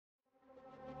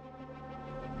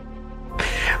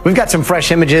We've got some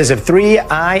fresh images of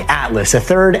 3I Atlas, a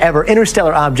third ever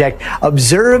interstellar object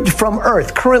observed from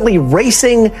Earth, currently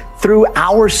racing through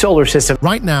our solar system.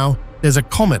 Right now, there's a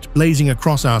comet blazing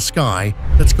across our sky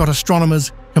that's got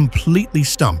astronomers completely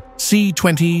stumped.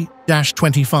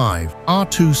 C20-25,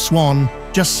 R-2 Swan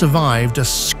just survived a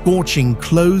scorching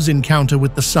close encounter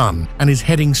with the sun and is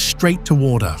heading straight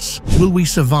toward us. Will we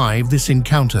survive this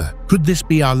encounter? Could this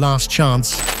be our last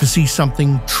chance to see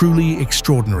something truly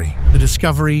extraordinary? The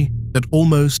discovery that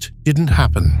almost didn't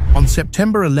happen. On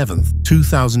September 11th,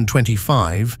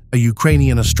 2025, a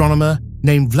Ukrainian astronomer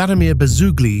named Vladimir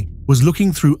Bezugli was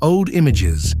looking through old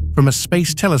images from a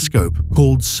space telescope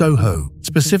called SOHO,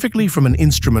 specifically from an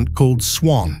instrument called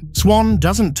Swan. Swan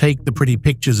doesn't take the pretty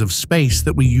pictures of space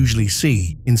that we usually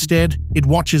see. Instead, it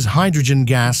watches hydrogen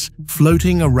gas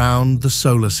floating around the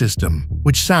solar system,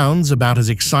 which sounds about as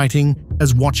exciting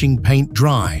as watching paint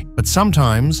dry. But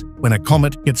sometimes, when a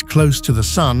comet gets close to the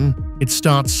sun, it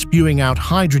starts spewing out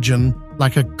hydrogen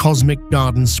like a cosmic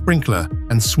garden sprinkler,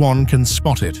 and Swan can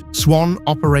spot it. Swan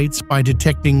operates by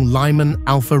detecting Lyman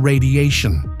alpha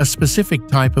radiation, a specific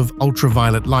type of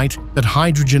ultraviolet light that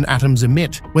hydrogen atoms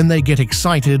emit when they get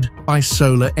excited by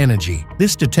solar energy.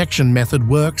 This detection method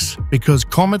works because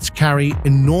comets carry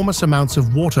enormous amounts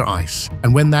of water ice,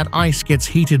 and when that ice gets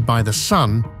heated by the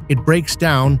sun, it breaks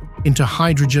down into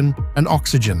hydrogen and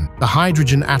oxygen. The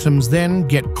hydrogen atoms then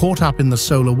get caught up in the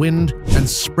solar wind and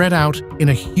spread out in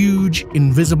a huge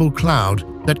invisible cloud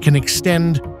that can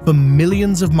extend for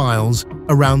millions of miles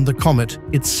around the comet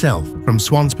itself. From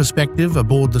Swan's perspective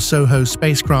aboard the SOHO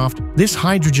spacecraft, this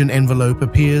hydrogen envelope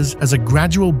appears as a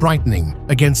gradual brightening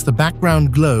against the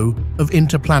background glow of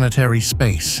interplanetary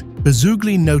space.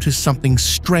 Bezugli noticed something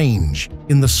strange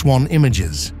in the Swan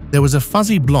images. There was a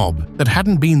fuzzy blob that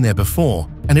hadn't been there before,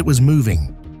 and it was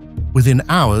moving. Within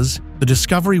hours, the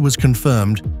discovery was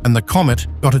confirmed and the comet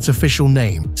got its official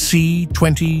name,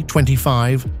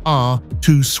 C2025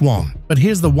 R-2 Swan. But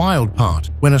here's the wild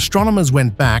part. When astronomers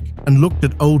went back and looked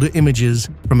at older images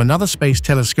from another space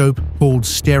telescope called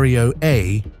Stereo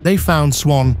A, they found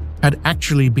Swan had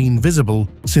actually been visible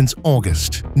since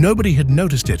August. Nobody had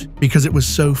noticed it because it was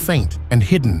so faint and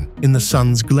hidden in the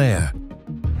sun's glare.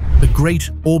 The great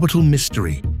orbital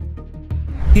mystery.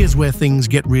 Here's where things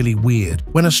get really weird.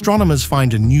 When astronomers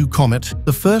find a new comet,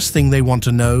 the first thing they want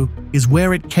to know is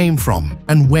where it came from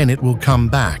and when it will come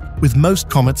back. With most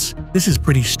comets, this is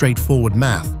pretty straightforward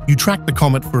math. You track the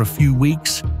comet for a few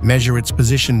weeks, measure its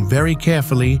position very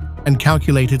carefully, and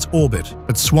calculate its orbit.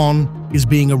 But Swan is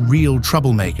being a real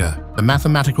troublemaker. The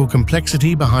mathematical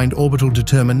complexity behind orbital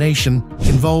determination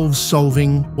involves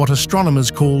solving what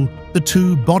astronomers call the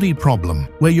two-body problem,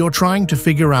 where you're trying to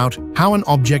figure out how an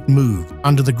object moved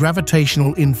under the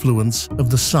gravitational influence of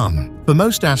the sun. For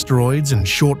most asteroids and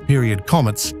short-period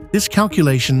comets, this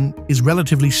calculation is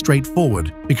relatively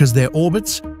straightforward because their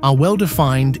orbits are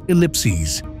well-defined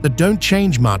ellipses that don't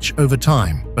change much over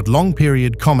time. But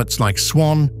long-period comets like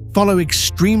Swan follow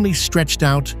extremely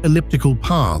stretched-out elliptical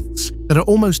paths that are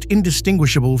almost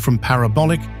indistinguishable from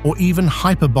parabolic or even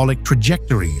hyperbolic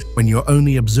trajectories when you're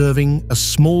only observing a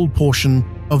small portion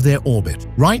of their orbit.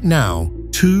 Right now,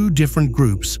 two different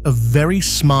groups of very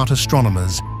smart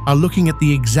astronomers are looking at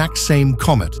the exact same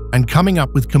comet and coming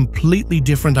up with completely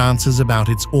different answers about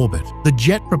its orbit. The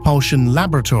Jet Propulsion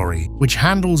Laboratory, which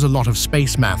handles a lot of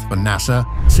space math for NASA,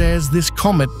 says this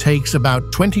comet takes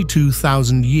about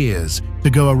 22,000 years to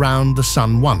go around the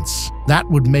sun once. That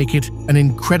would make it an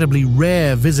incredibly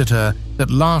rare visitor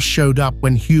that last showed up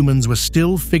when humans were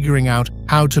still figuring out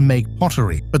how to make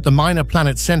pottery. But the Minor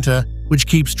Planet Center, which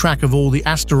keeps track of all the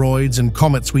asteroids and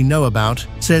comets we know about,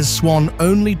 says Swan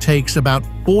only takes about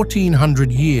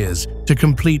 1,400 years to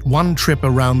complete one trip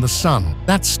around the sun.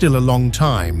 That's still a long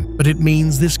time, but it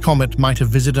means this comet might have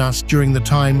visited us during the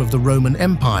time of the Roman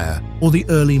Empire or the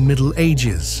early Middle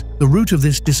Ages. The root of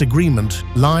this disagreement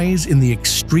lies in the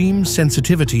extreme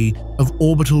sensitivity of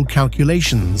orbital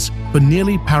calculations for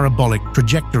nearly parabolic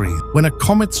trajectories. When a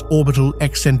comet's orbital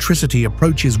eccentricity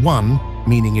approaches 1,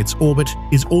 meaning its orbit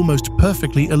is almost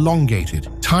perfectly elongated,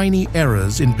 tiny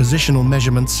errors in positional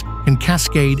measurements can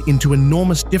cascade into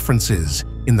enormous differences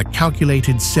in the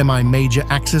calculated semi-major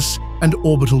axis and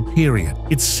orbital period.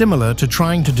 It's similar to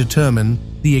trying to determine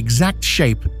the exact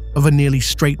shape of a nearly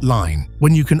straight line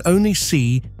when you can only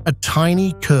see a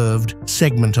tiny curved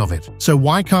segment of it. So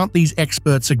why can't these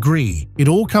experts agree? It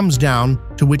all comes down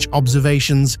to which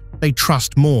observations they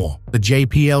trust more. The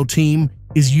JPL team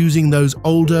is using those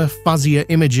older, fuzzier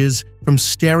images from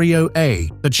Stereo A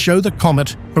that show the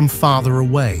comet from farther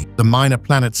away. The Minor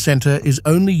Planet Center is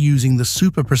only using the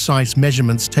super precise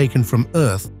measurements taken from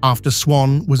Earth after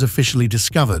Swan was officially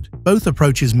discovered. Both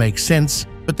approaches make sense,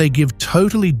 but they give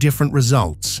totally different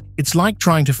results. It's like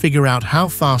trying to figure out how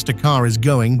fast a car is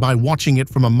going by watching it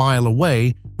from a mile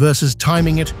away versus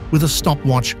timing it with a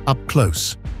stopwatch up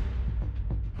close.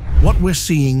 What we're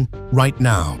seeing right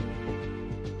now.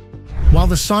 While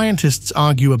the scientists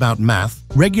argue about math,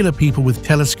 regular people with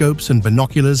telescopes and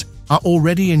binoculars are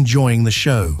already enjoying the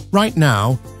show. Right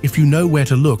now, if you know where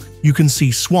to look, you can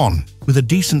see Swan with a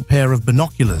decent pair of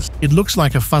binoculars. It looks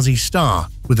like a fuzzy star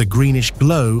with a greenish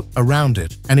glow around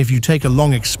it. And if you take a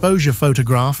long exposure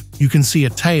photograph, you can see a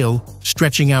tail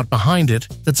stretching out behind it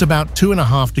that's about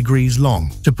 2.5 degrees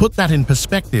long. To put that in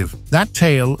perspective, that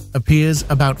tail appears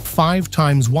about 5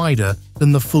 times wider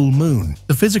than the full moon.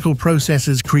 The physical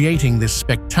processes creating this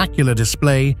spectacular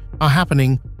display are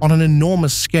happening on an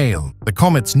enormous scale. The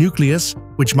comet's nucleus,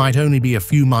 which might only be a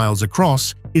few miles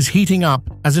across, is heating up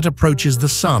as it approaches the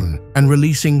sun and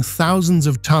releasing thousands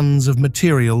of tons of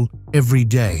material every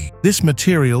day. This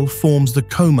material forms the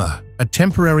coma, a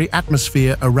temporary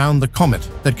atmosphere around the comet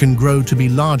that can grow to be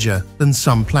larger than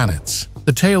some planets.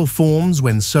 The tail forms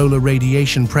when solar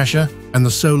radiation pressure and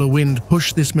the solar wind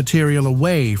push this material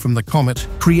away from the comet,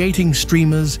 creating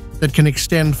streamers that can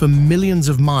extend for millions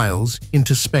of miles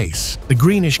into space. The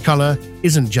greenish color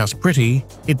isn't just pretty,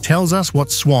 it tells us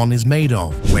what Swan is made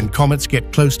of. When comets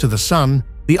get close to the sun,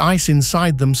 the ice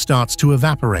inside them starts to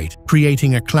evaporate,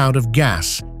 creating a cloud of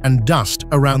gas and dust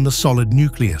around the solid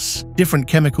nucleus. Different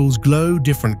chemicals glow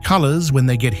different colors when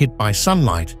they get hit by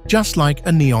sunlight, just like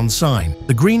a neon sign.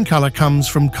 The green color comes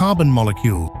from carbon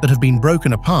molecules that have been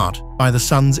broken apart by the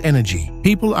sun's energy.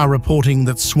 People are reporting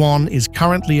that Swan is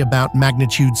currently about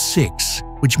magnitude 6,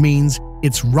 which means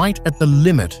it's right at the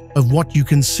limit of what you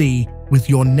can see with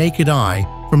your naked eye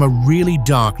from a really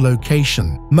dark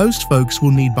location. Most folks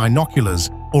will need binoculars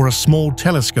or a small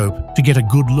telescope to get a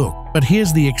good look. But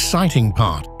here's the exciting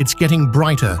part. It's getting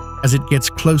brighter as it gets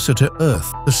closer to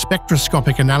Earth. The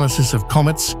spectroscopic analysis of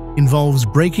comets involves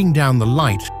breaking down the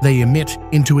light they emit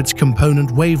into its component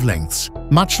wavelengths,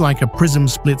 much like a prism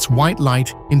splits white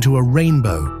light into a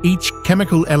rainbow. Each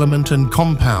chemical element and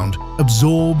compound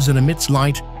absorbs and emits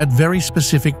light at very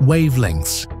specific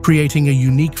wavelengths, creating a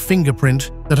unique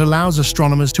fingerprint that allows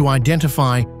astronomers to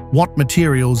identify what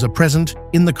materials are present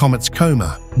in the comet's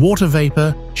coma. Water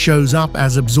vapor shows up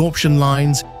as absorption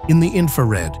lines in the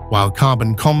infrared, while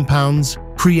carbon compounds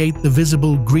create the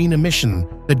visible green emission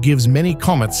that gives many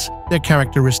comets their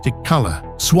characteristic color.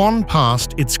 Swan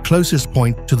passed its closest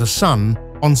point to the sun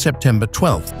on September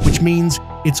 12th, which means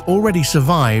it's already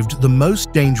survived the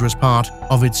most dangerous part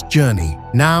of its journey.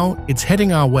 Now it's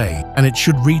heading our way, and it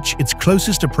should reach its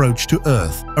closest approach to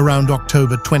Earth around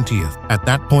October 20th. At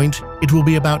that point, it will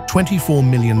be about 24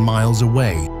 million miles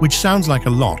away, which sounds like a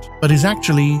lot, but is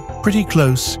actually pretty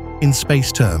close in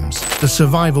space terms. The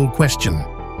survival question.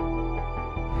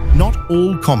 Not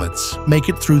all comets make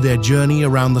it through their journey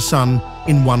around the sun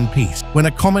in one piece. When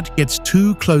a comet gets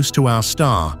too close to our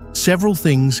star, several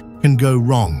things can go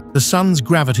wrong. The sun's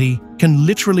gravity can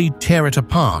literally tear it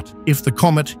apart if the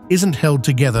comet isn't held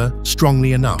together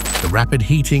strongly enough. The rapid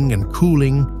heating and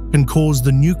cooling can cause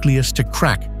the nucleus to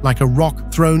crack like a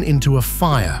rock thrown into a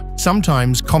fire.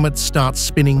 Sometimes comets start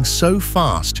spinning so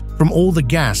fast from all the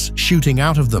gas shooting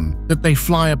out of them that they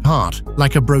fly apart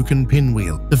like a broken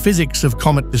pinwheel. The physics of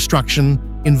comet destruction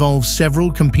involves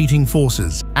several competing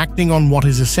forces acting on what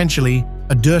is essentially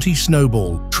a dirty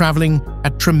snowball traveling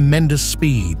at tremendous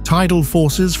speed. Tidal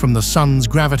forces from the sun's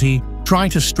gravity try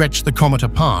to stretch the comet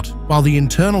apart, while the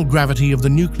internal gravity of the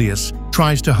nucleus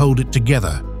tries to hold it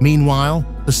together. Meanwhile,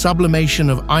 the sublimation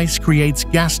of ice creates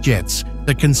gas jets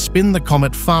that can spin the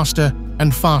comet faster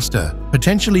and faster,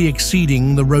 potentially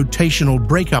exceeding the rotational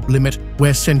breakup limit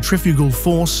where centrifugal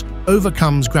force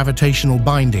overcomes gravitational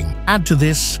binding. Add to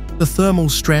this the thermal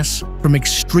stress from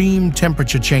extreme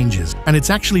temperature changes, and it's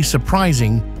actually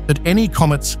surprising that any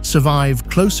comets survive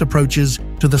close approaches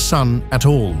to the sun at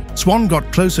all. Swan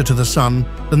got closer to the sun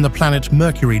than the planet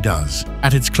Mercury does.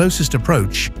 At its closest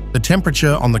approach, the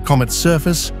temperature on the comet's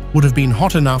surface would have been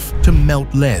hot enough to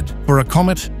melt lead. For a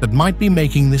comet that might be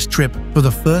making this trip for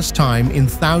the first time in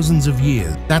thousands of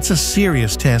years, that's a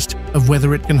serious test of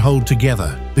whether it can hold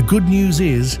together. The good news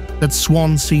is that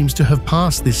Swan seems to have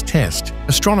passed this test.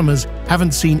 Astronomers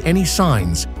haven't seen any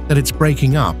signs that it's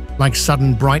breaking up, like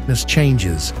sudden brightness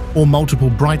changes or multiple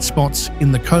bright spots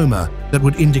in the coma that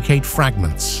would indicate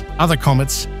fragments. Other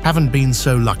comets haven't been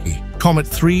so lucky. Comet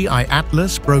 3I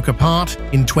Atlas broke apart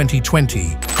in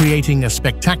 2020, creating a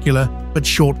spectacular but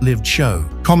short-lived show.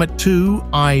 Comet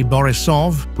 2I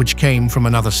Borisov, which came from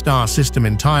another star system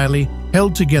entirely,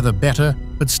 held together better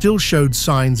but still showed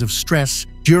signs of stress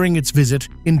during its visit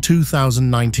in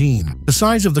 2019. The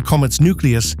size of the comet's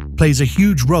nucleus plays a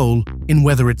huge role in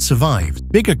whether it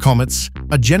survived. Bigger comets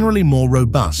are generally more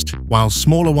robust, while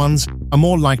smaller ones are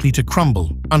more likely to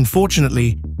crumble.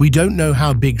 Unfortunately, we don't know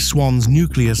how big Swan's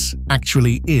nucleus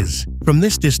actually is. From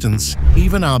this distance,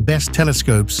 even our best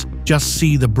telescopes just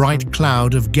see the bright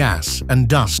cloud of gas and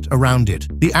dust around it.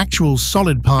 The actual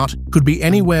solid part could be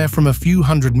anywhere from a few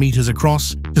hundred meters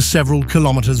across to several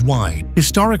kilometers wide.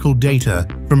 Historical data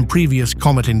from previous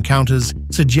comet encounters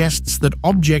suggests that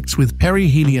objects with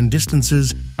perihelion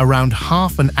distances around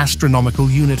half an astronomical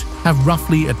unit have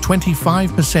roughly a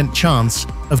 25% chance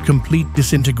of complete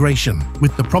disintegration,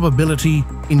 with the probability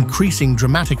increasing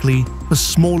dramatically for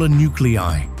smaller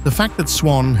nuclei. The fact that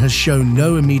Swan has shown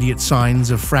no immediate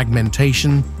signs of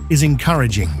fragmentation is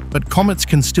encouraging, but comets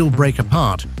can still break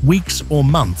apart weeks or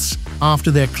months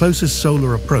after their closest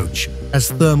solar approach,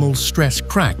 as thermal stress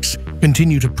cracks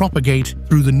continue to propagate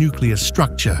through the nucleus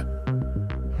structure.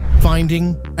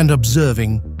 Finding and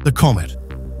observing the comet.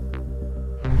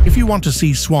 If you want to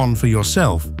see Swan for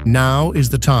yourself, now is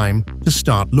the time to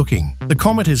start looking. The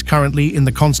comet is currently in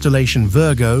the constellation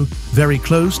Virgo, very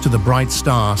close to the bright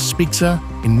star Spixa.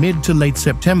 In mid to late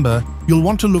September, you'll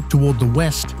want to look toward the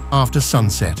west after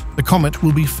sunset. The comet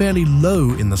will be fairly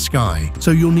low in the sky,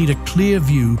 so you'll need a clear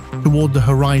view toward the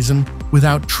horizon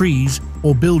without trees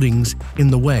or buildings in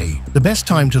the way. The best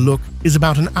time to look is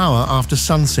about an hour after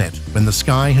sunset, when the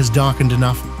sky has darkened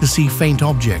enough to see faint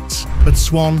objects, but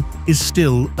Swan is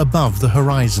still above the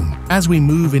horizon. As we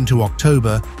move into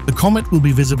October, the comet will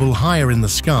be visible higher in the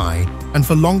sky and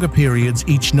for longer periods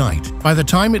each night. By the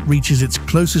time it reaches its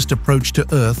closest approach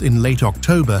to Earth in late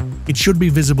October, it should be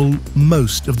visible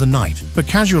most of the night. For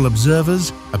casual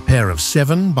observers, a pair of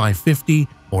 7 by 50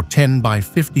 or 10 by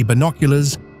 50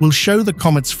 binoculars will show the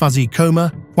comet's fuzzy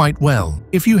coma quite well.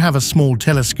 If you have a small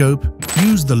telescope,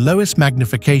 use the lowest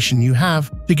magnification you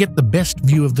have to get the best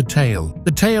view of the tail.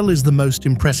 The tail is the most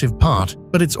impressive part,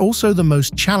 but it's also the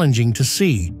most challenging to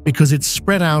see because it's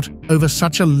spread out over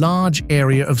such a large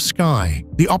area of sky.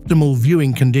 The optimal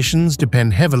viewing conditions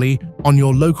depend heavily on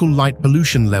your local light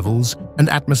pollution levels and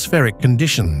atmospheric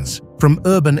conditions. From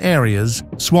urban areas,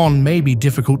 Swan may be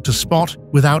difficult to spot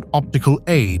without optical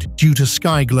aid due to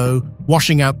sky glow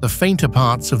washing out the fainter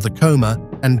parts of the coma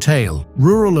and tail.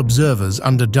 Rural observers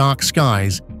under dark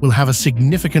skies will have a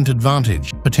significant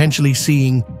advantage, potentially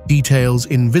seeing details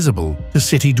invisible to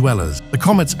city dwellers. The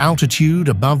comet's altitude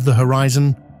above the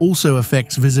horizon also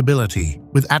affects visibility,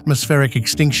 with atmospheric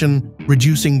extinction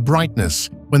reducing brightness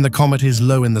when the comet is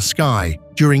low in the sky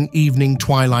during evening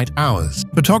twilight hours.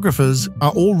 Photographers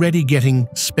are already getting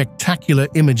spectacular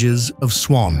images of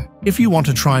Swan. If you want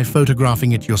to try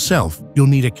photographing it yourself, you'll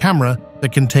need a camera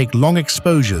that can take long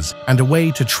exposures and a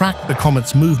way to track the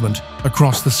comet's movement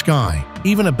across the sky.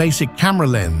 Even a basic camera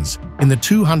lens in the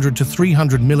 200 to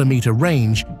 300 millimeter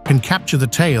range can capture the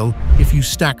tail if you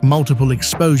stack multiple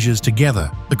exposures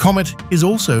together. The comet is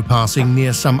also passing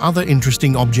near some other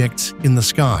interesting objects in the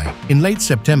sky. In late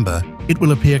September, it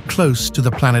will appear close to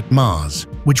the planet Mars,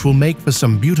 which will make for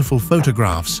some beautiful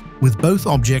photographs with both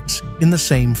objects in the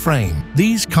same frame.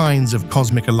 These kinds of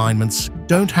cosmic alignments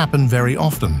don't happen very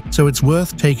often, so it's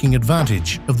worth taking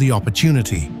advantage of the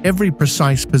opportunity. Every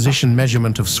precise position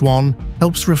measurement of Swan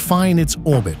helps refine its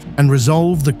orbit and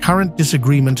resolve the current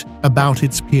disagreement about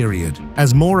its period.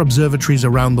 As more observatories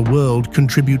around the world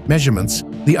contribute measurements,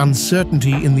 the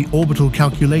uncertainty in the orbital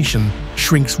calculation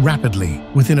shrinks rapidly.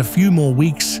 Within a few more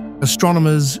weeks,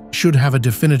 astronomers should have a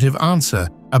definitive answer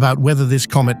about whether this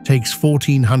comet takes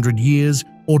 1,400 years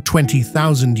or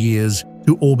 20,000 years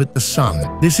to orbit the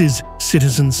Sun. This is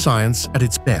citizen science at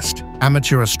its best.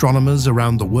 Amateur astronomers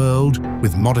around the world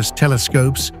with modest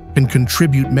telescopes can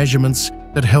contribute measurements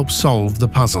that help solve the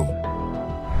puzzle.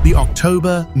 The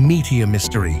October Meteor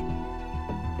Mystery.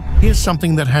 Here's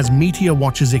something that has meteor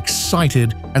watchers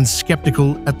excited and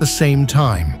skeptical at the same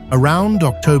time. Around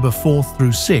October 4th through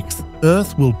 6th,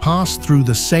 Earth will pass through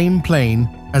the same plane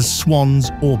as Swan's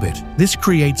orbit. This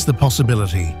creates the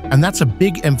possibility, and that's a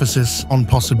big emphasis on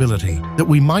possibility, that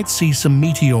we might see some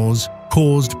meteors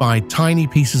caused by tiny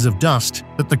pieces of dust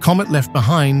that the comet left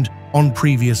behind on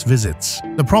previous visits.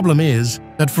 The problem is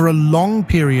that for a long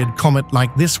period comet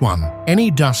like this one, any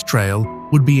dust trail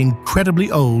would be incredibly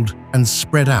old and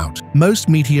spread out. Most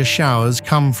meteor showers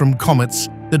come from comets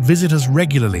that visit us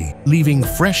regularly, leaving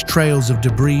fresh trails of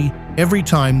debris every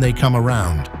time they come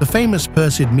around. The famous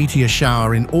Perseid meteor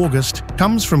shower in August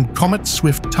comes from Comet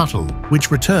Swift-Tuttle,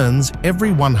 which returns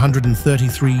every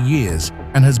 133 years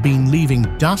and has been leaving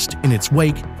dust in its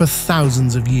wake for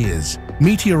thousands of years.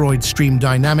 Meteoroid stream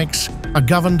dynamics are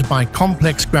governed by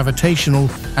complex gravitational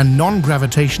and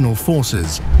non-gravitational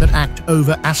forces that act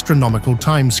over astronomical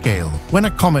timescale. When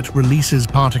a comet releases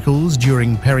particles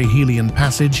during perihelion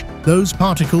passage, those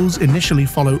particles initially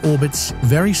follow orbits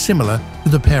very similar to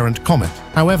the parent comet.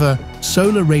 However,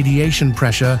 solar radiation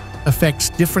pressure affects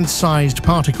different-sized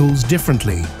particles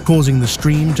differently, causing the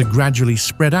stream to gradually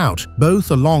spread out,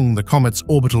 both along the comet's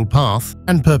orbital path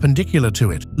and perpendicular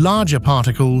to it. Larger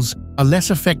particles are less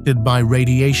affected by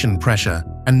radiation pressure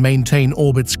and maintain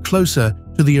orbits closer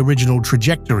to the original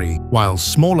trajectory, while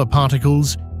smaller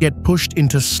particles get pushed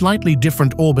into slightly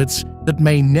different orbits that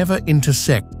may never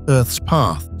intersect Earth's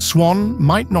path. Swan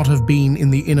might not have been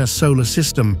in the inner solar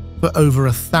system for over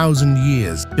 1,000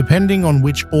 years, depending on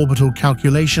which orbital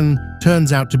calculation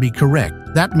turns out to be correct.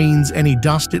 That means any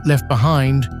dust it left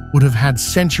behind would have had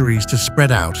centuries to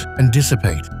spread out and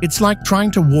dissipate. It's like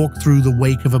trying to walk through the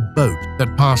wake of a boat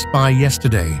that passed by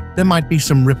yesterday. There might be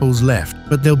some ripples left,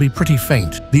 but they'll be pretty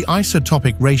faint. The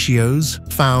isotopic ratios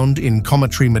found in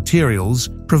cometary materials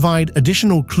provide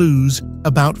additional clues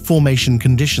about formation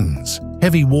conditions.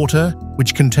 Heavy water,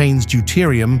 which contains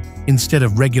deuterium instead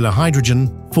of regular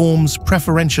hydrogen, forms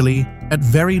preferentially at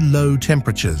very low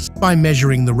temperatures. By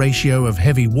measuring the ratio of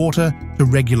heavy water to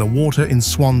regular water in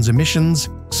Swan's emissions,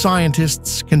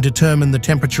 scientists can determine the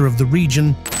temperature of the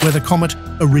region where the comet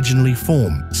originally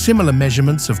formed. Similar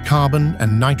measurements of carbon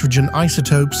and nitrogen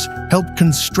isotopes help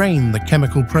constrain the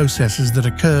chemical processes that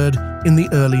occurred in the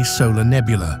early solar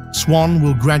nebula. Swan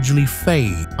will gradually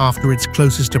fade after its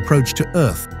closest approach to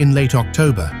Earth in late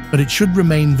October, but it should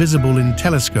remain visible in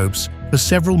telescopes for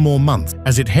several more months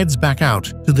as it heads back out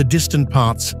to the distant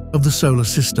parts of the solar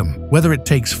system. Whether it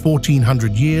takes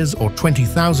 1,400 years or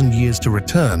 20,000 years to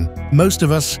return, most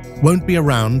of us won't be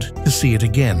around to see it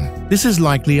again. This is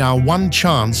likely our one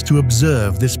chance to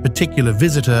observe this particular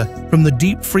visitor from the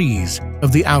deep freeze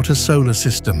of the outer solar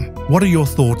system. What are your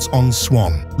thoughts on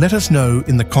Swan? Let us know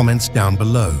in the comments down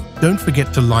below. Don't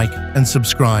forget to like and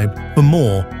subscribe for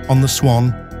more on the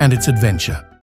Swan and its adventure.